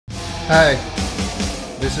Hi,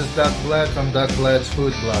 this is Vlad from Vlad's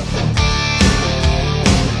Food Blog.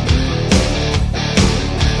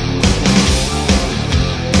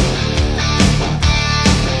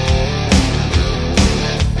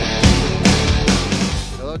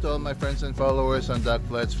 Hello to all my friends and followers on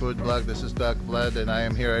Vlad's Food Blog. This is Vlad and I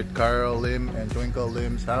am here at Carl Lim and Twinkle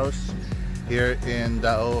Lim's house here in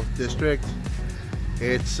Dao District.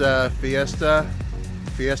 It's Fiesta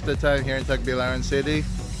time here in Tagbilaran City.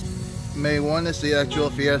 May 1 is the actual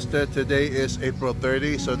fiesta. Today is April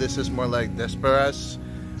 30, so this is more like Desperas.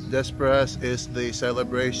 Desperas is the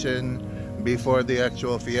celebration before the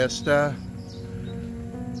actual fiesta.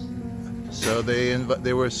 So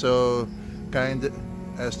they were so kind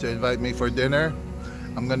as to invite me for dinner.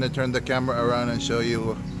 I'm gonna turn the camera around and show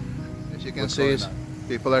you. As you can see,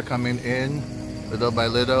 people are coming in little by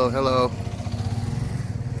little. Hello.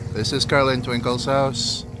 This is Carl and Twinkle's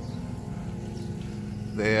house.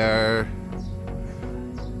 They are,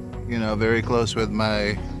 you know, very close with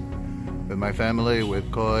my family,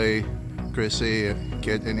 with Koi, Chrissy,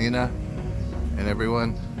 Kid, and Ina, and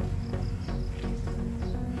everyone.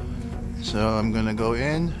 So I'm gonna go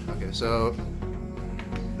in. Okay, so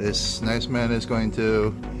this nice man is going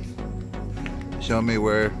to show me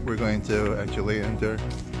where we're going to actually enter.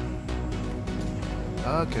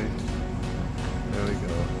 Okay, there we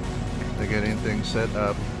go. They're getting things set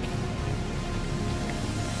up.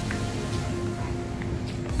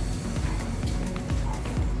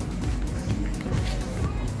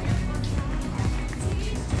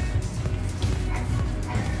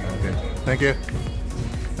 Thank you.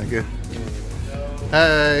 Thank you.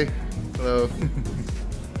 Hi. Hello.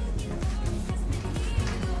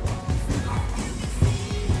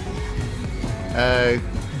 Hi.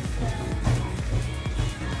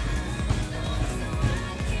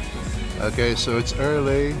 Okay, so it's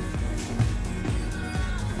early.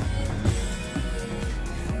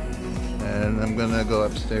 And I'm gonna go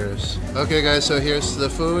upstairs. Okay guys, so here's the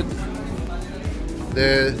food.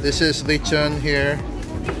 This is lechon here.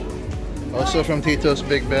 Also from Tito's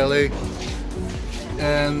Big Belly,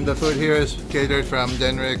 and the food here is catered from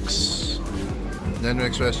Denrick's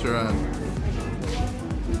restaurant.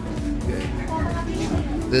 Okay.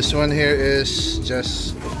 This one here is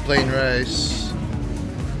just plain rice.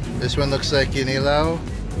 This one looks like kinilaw,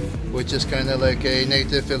 which is kind of like a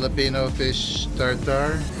native Filipino fish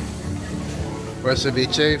tartar, or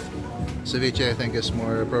ceviche. Ceviche I think is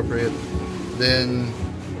more appropriate. Then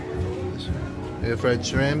we have fried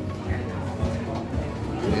shrimp.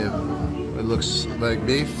 It looks like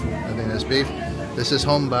beef. I think that's beef. This is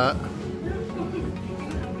homba.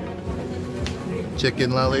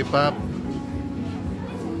 Chicken lollipop.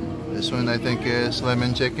 This one I think is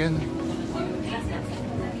lemon chicken.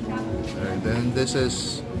 Alright, then this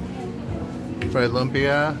is fried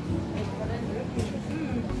lumpia.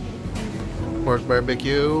 Pork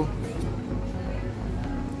barbecue.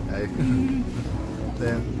 Then,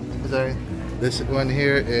 sorry. This one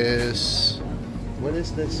here is, what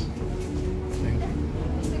is this thing?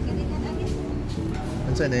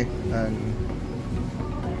 What's that name?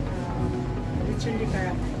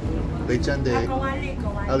 Lechon de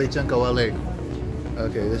lechon kawali.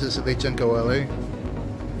 Okay, this is lechon kawali.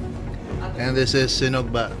 And this is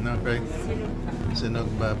sinogba, no, right?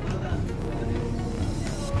 Sinogba.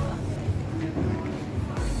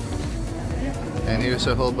 And here's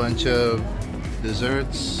a whole bunch of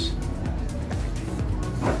desserts.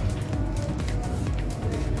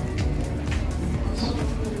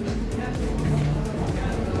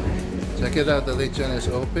 Check it out, the lechon is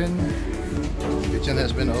open. Lechon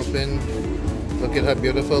has been open. Look at how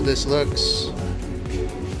beautiful this looks.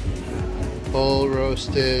 Whole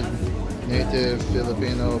roasted, native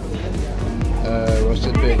Filipino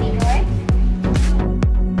roasted pig.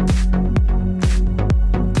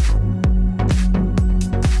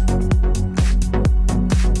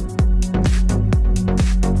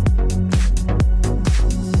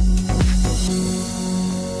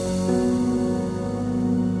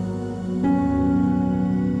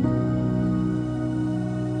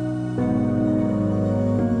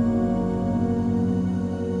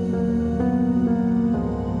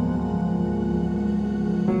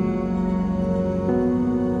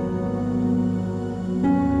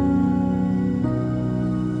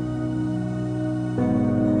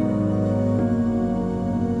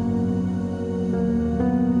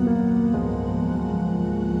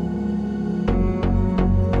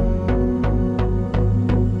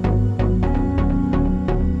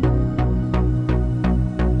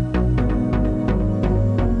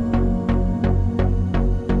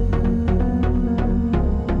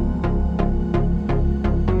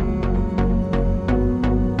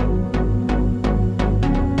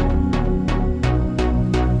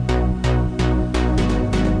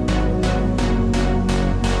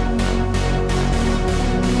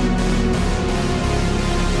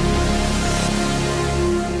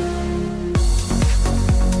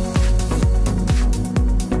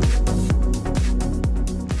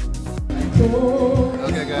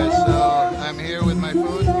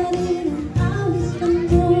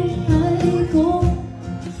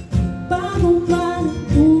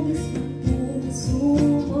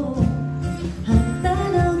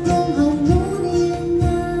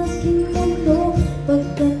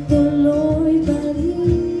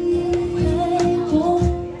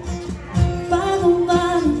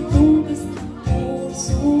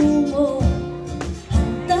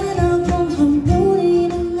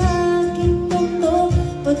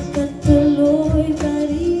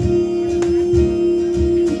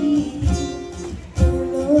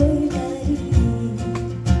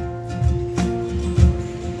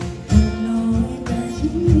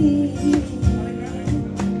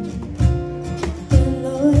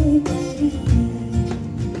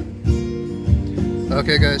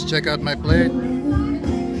 guys, check out my plate.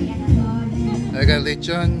 I got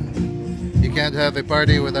lechon. You can't have a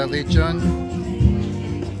party without lechon.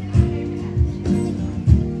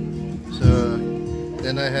 So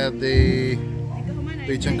then I have the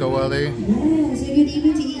lechon kawali,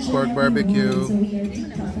 pork barbecue.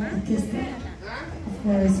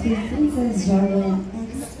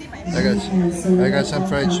 I got some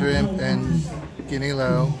fried shrimp and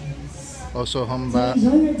kinilaw. Also humba,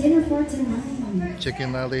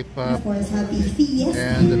 chicken lollipop,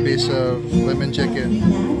 and a piece of lemon chicken.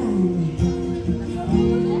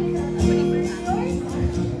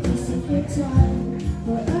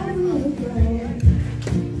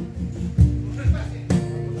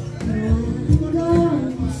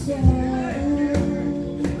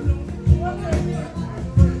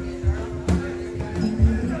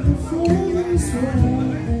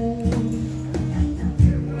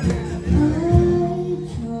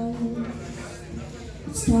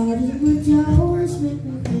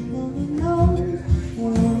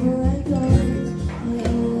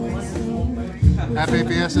 Happy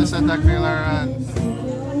Fiesta sa Tagbilaran.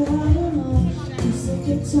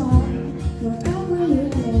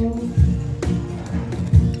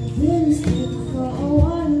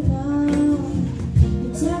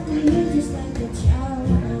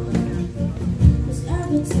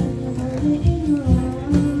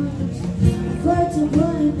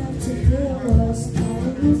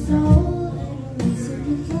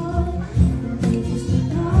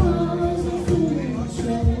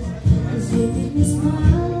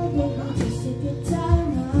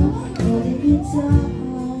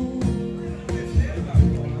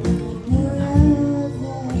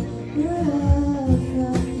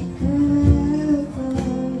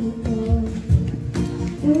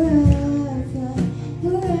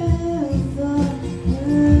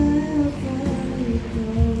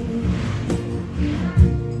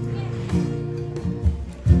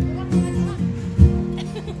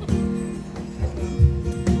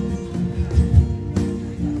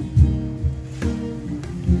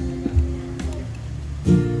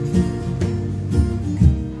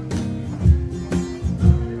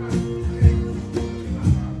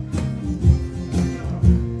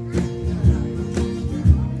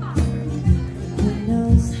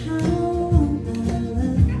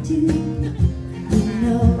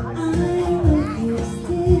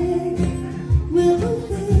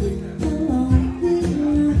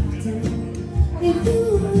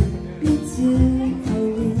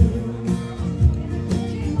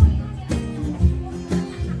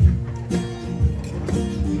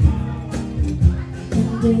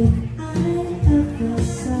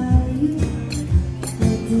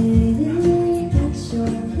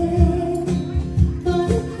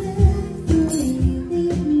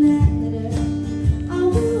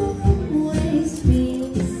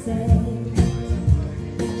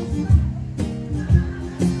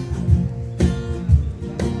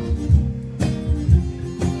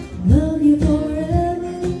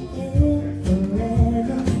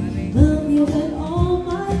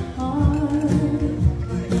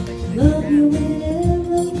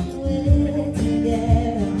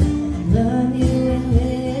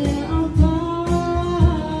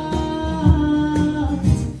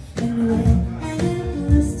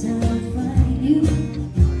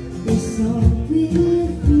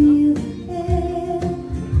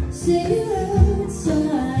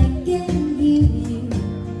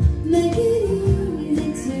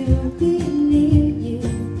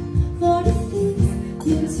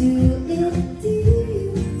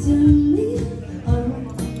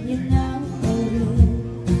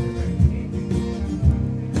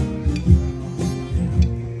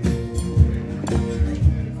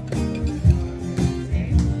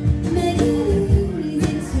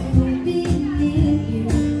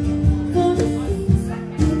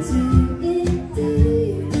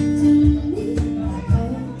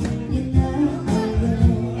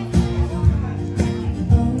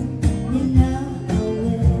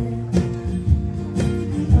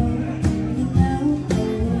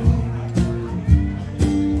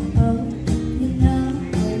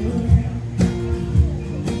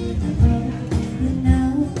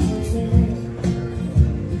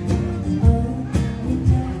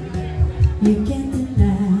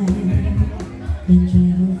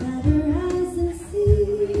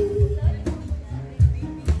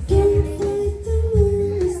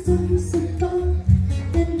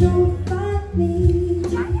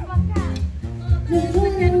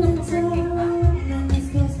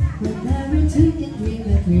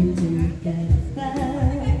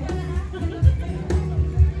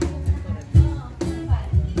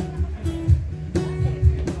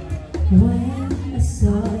 When I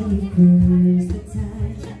saw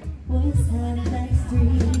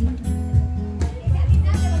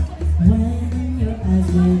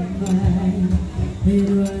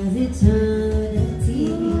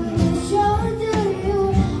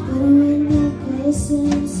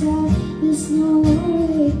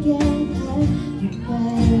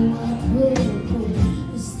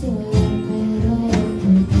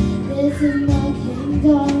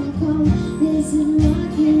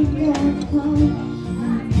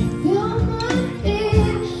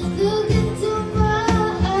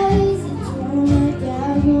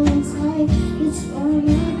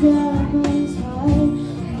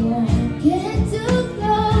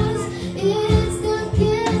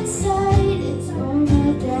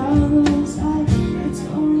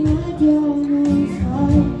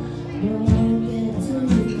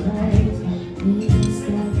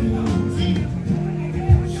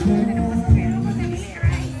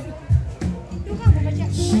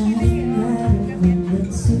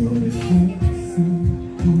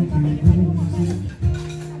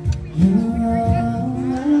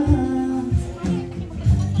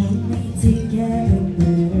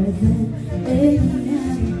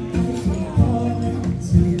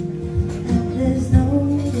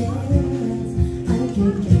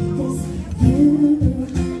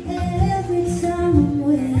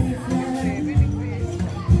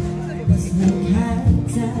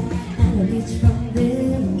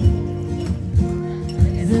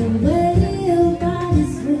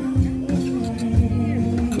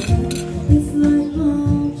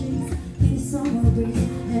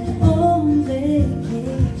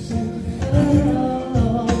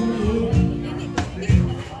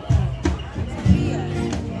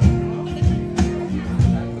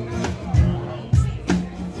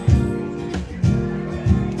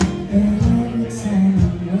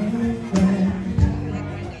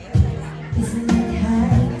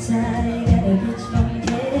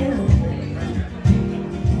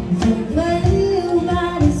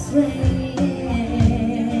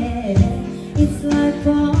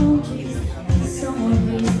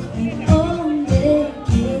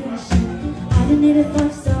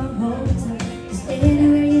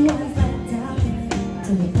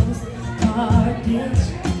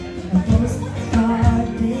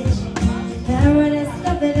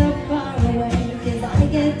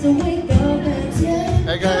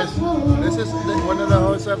Hey guys, this is one of the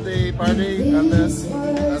hosts of the party, of the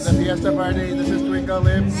Fiesta party. This is Twinkle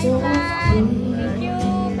Lips. Thank you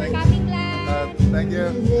for coming, Vlad. Thank you.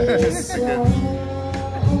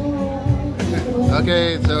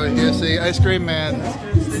 Okay, so here's the ice cream man.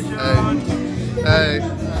 Hey,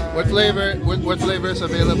 what flavor? What flavor is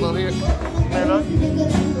available here?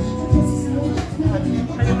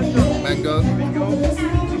 Mango.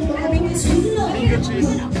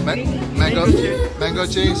 Mango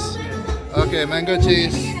cheese. Okay, mango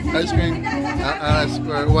cheese ice cream. I'll ask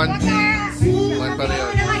for one palillo.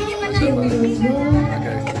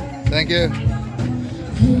 Okay, thank you.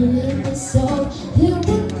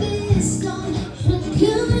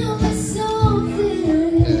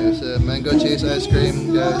 Yes, mango cheese ice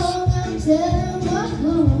cream, guys.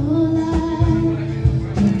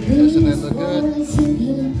 Doesn't it look good?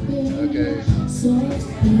 Okay.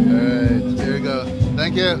 Alright, here we go.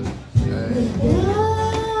 Thank you.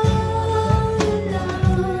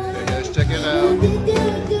 Okay, guys, check it out.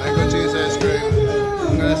 Mango cheese ice cream.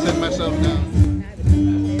 I'm gonna sit myself down.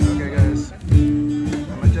 Okay, guys.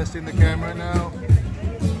 I'm adjusting the camera now.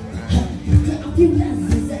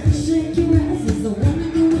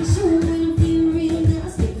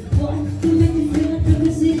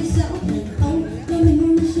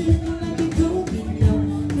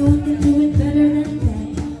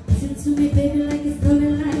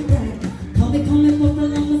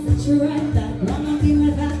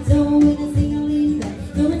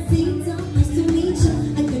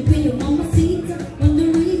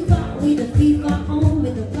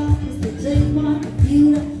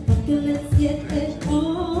 Let's get it on.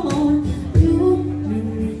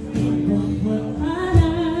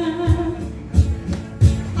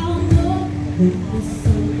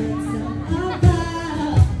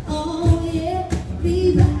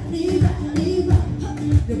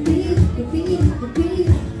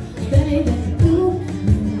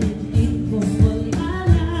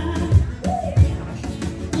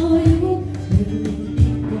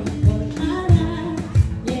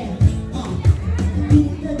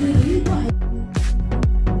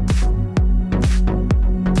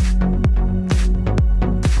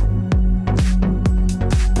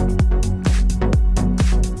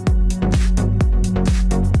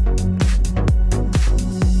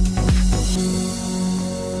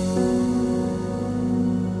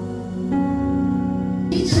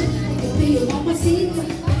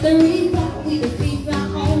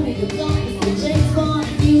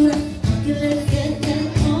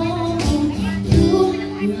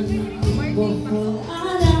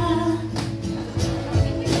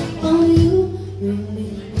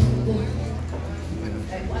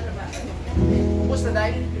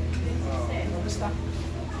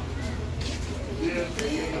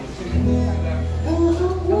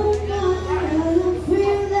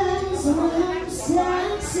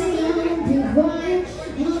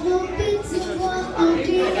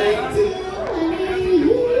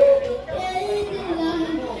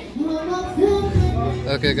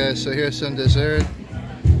 Okay guys, so here's some dessert.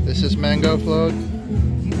 This is mango float.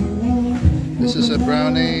 This is a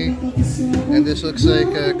brownie. And this looks like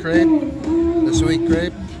a crepe, a sweet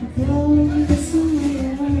crepe.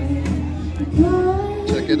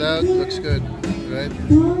 Check it out, looks good, right?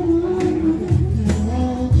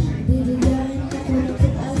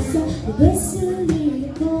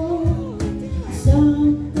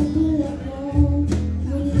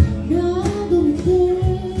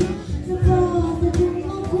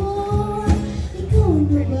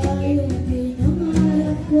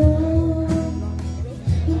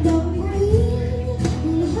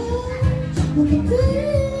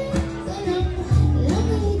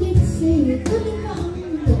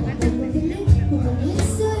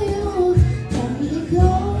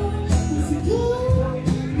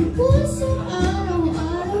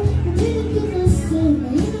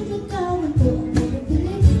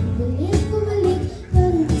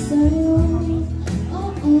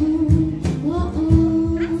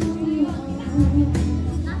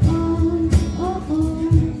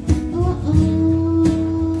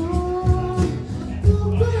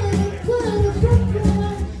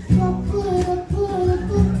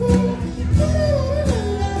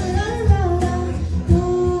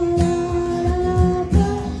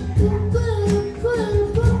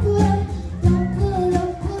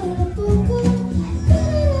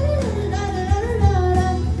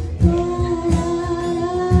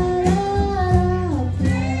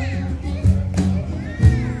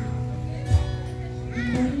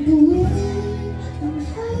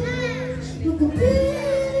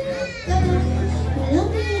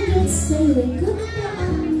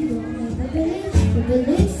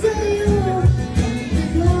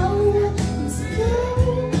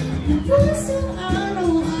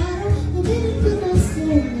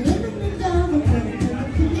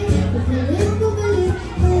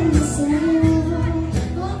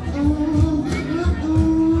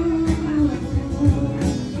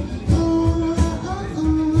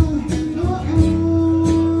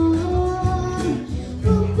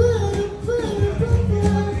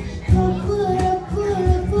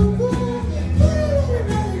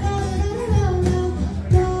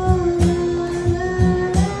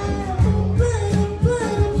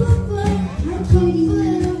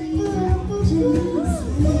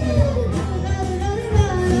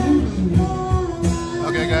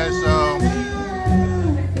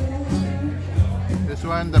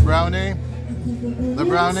 The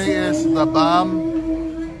brownie is the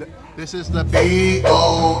bomb. This is the B-O-M-B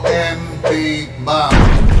bomb.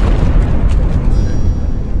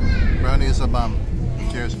 Brownie is a bomb.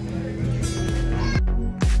 Cheers.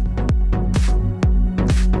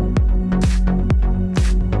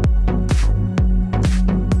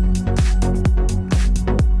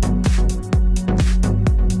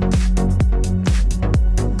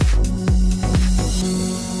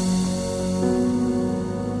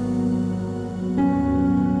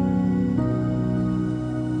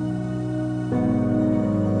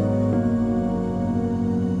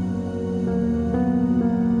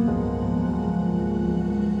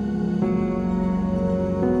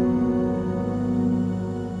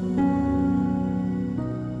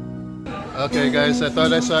 Okay guys, I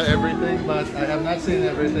thought I saw everything, but I have not seen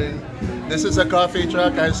everything. This is a coffee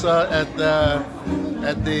truck I saw at the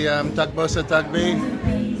Tagbo sa Tagbi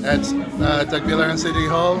at Tagbilaran City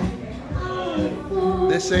Hall.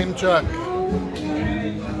 This same truck,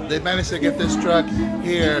 they managed to get this truck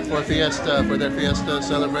here for Fiesta, for their Fiesta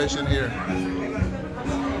celebration here.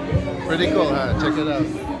 Pretty cool, huh? Check it out.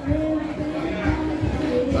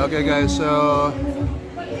 Okay guys, so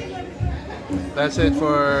that's it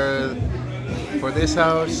for this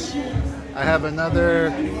house. I have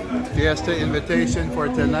another Fiesta invitation for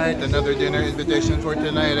tonight, another dinner invitation for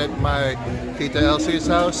tonight at my Tita Elsie's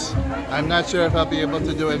house. I'm not sure if I'll be able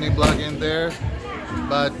to do any vlogging there,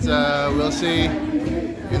 but we'll see.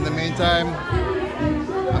 In the meantime,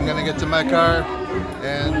 I'm gonna get to my car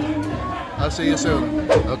and I'll see you soon.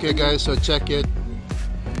 Okay guys, so check it.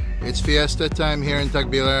 It's Fiesta time here in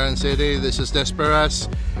Tagbilaran City. This is Desperas,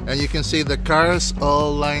 and you can see the cars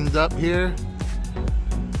all lined up here.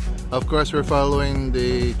 Of course, we're following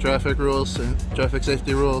the traffic rules and traffic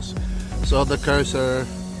safety rules. So all the cars are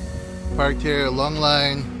parked here, long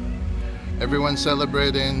line. Everyone's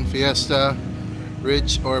celebrating Fiesta,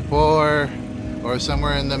 rich or poor, or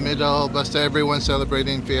somewhere in the middle. Basta everyone's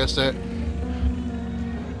celebrating Fiesta.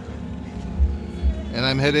 And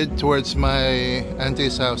I'm headed towards my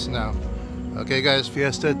auntie's house now. Okay guys,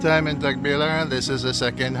 Fiesta time in Tagbilaran. This is the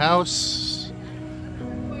second house.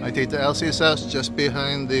 My Tita Elsie's house, just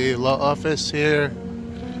behind the law office here.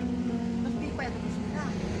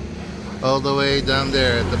 all the way down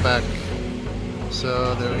there at the back.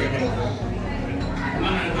 So there we go.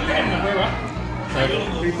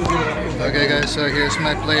 Okay guys, so here's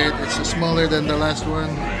my plate. It's smaller than the last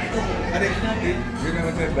one.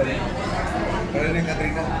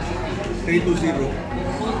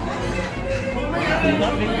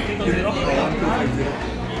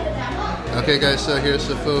 Okay guys, so here's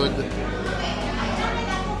the food.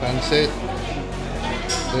 Pancit.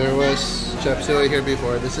 There was chop suey here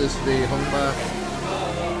before. This is the humba.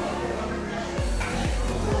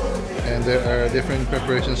 And there are different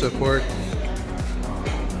preparations of pork.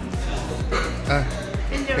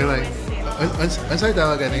 Tenderloin tips. Ansay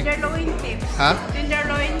tawagan eh? Tenderloin tips. Ha?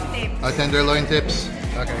 Tenderloin tips. Oh, tenderloin tips.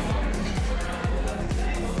 Okay.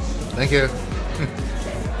 Thank you.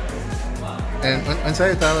 And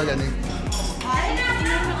ansay tawagan eh?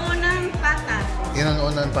 Unang pata.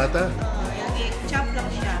 Unang pata? Chop lang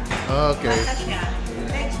siya. Okay. Pata siya.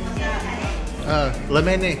 Next siya.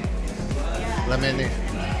 Lamene. Lamene.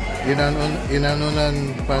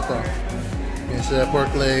 Inanunan pata. Yes, the pork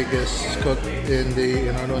leg is cooked in the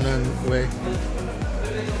inanunan way.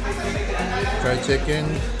 Fried chicken,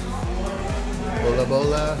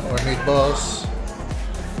 bola or meatballs.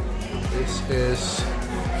 This is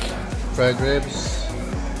fried ribs,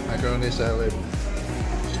 macaroni salad.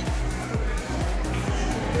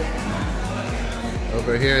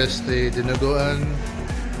 Over here is the dinuguan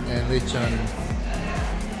and lechon.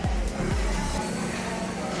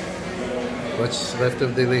 What's left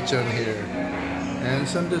of the lechon here? And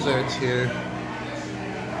some desserts here.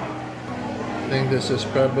 I think this is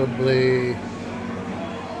probably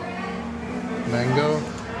mango.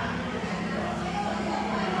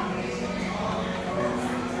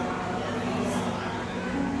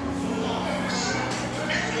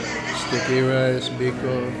 Sticky rice,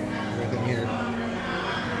 biko, everything here.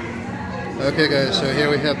 Okay guys, so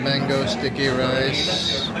here we have mango sticky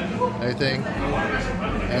rice, I think.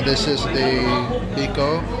 And this is the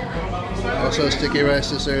biko. Also sticky rice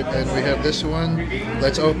dessert, and we have this one.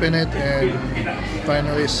 Let's open it and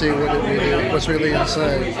finally see what's really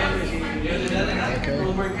inside. Okay,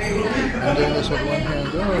 I'm doing this with one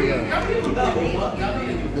hand. Oh yeah,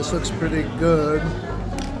 this looks pretty good.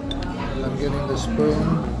 I'm getting the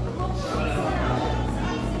spoon.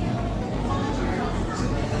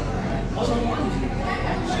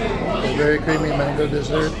 A very creamy mango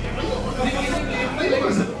dessert.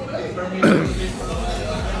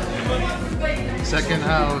 Second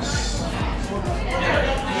house.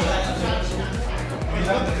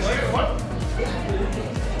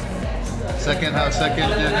 Second house, second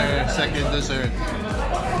dinner, second dessert.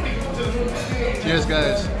 Cheers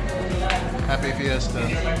guys. Happy Fiesta.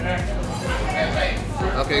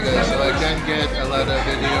 Okay guys, so I can't get a lot of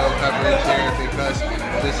video coverage here because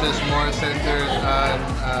this is more centered on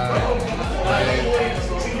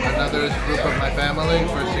another group of my family,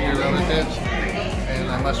 first-degree relatives. And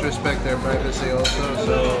I must respect their privacy also.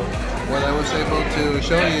 So what I was able to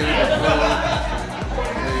show you, the food,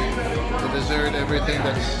 the dessert, everything,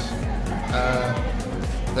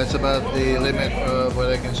 that's about the limit of what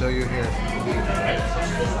I can show you here.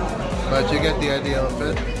 But you get the idea of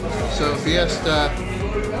it. So fiesta,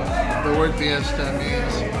 the word fiesta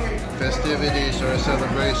means festivities or a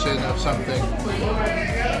celebration of something.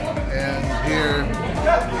 And here,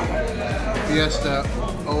 fiesta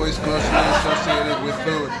always closely associated with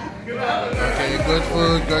food. Okay, good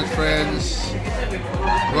food, good friends,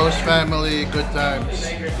 close family, good times,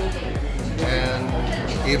 and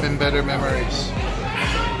even better memories.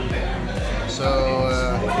 So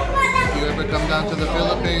if you ever come down to the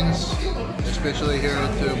Philippines, especially here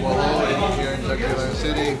to Bohol and here in Tagbilaran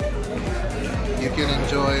City, you can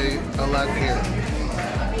enjoy a lot here.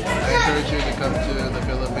 I encourage you to come to the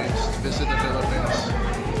Philippines, visit the Philippines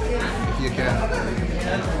if you can.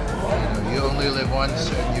 You only live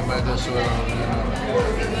once and you might as well,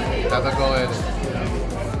 have a go at it.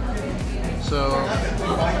 So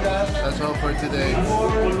that's all for today.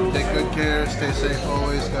 Take good care, stay safe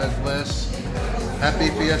always, God bless. Happy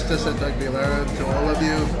Fiestas at Tagbilaran to all of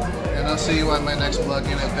you, and I'll see you on my next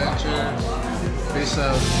vlogging adventure. Peace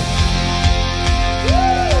out.